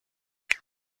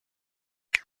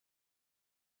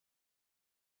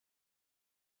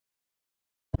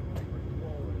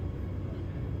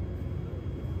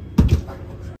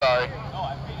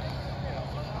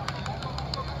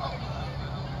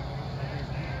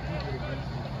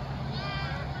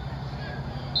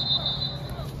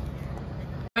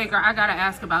Baker, I gotta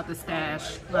ask about the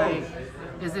stash. Like,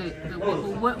 is it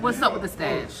what's up with the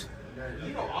stash?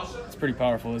 It's pretty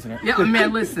powerful, isn't it? Yeah,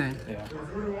 man, listen. Yeah,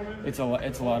 it's a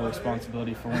lot of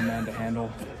responsibility for one man to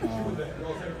handle.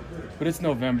 But it's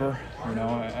November, you know.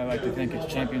 I like to think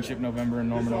it's championship November in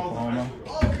Norman, Oklahoma.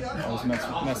 I was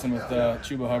messing with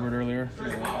Chuba Hubbard earlier.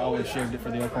 I always shaved it for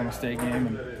the Oklahoma State game,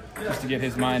 and just to get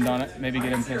his mind on it, maybe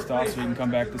get him pissed off so he can come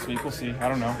back this week. We'll see. I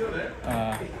don't know.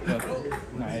 But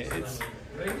no,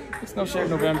 it's no shave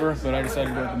November, but I decided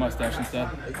to go with the mustache instead.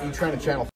 Are you trying to channel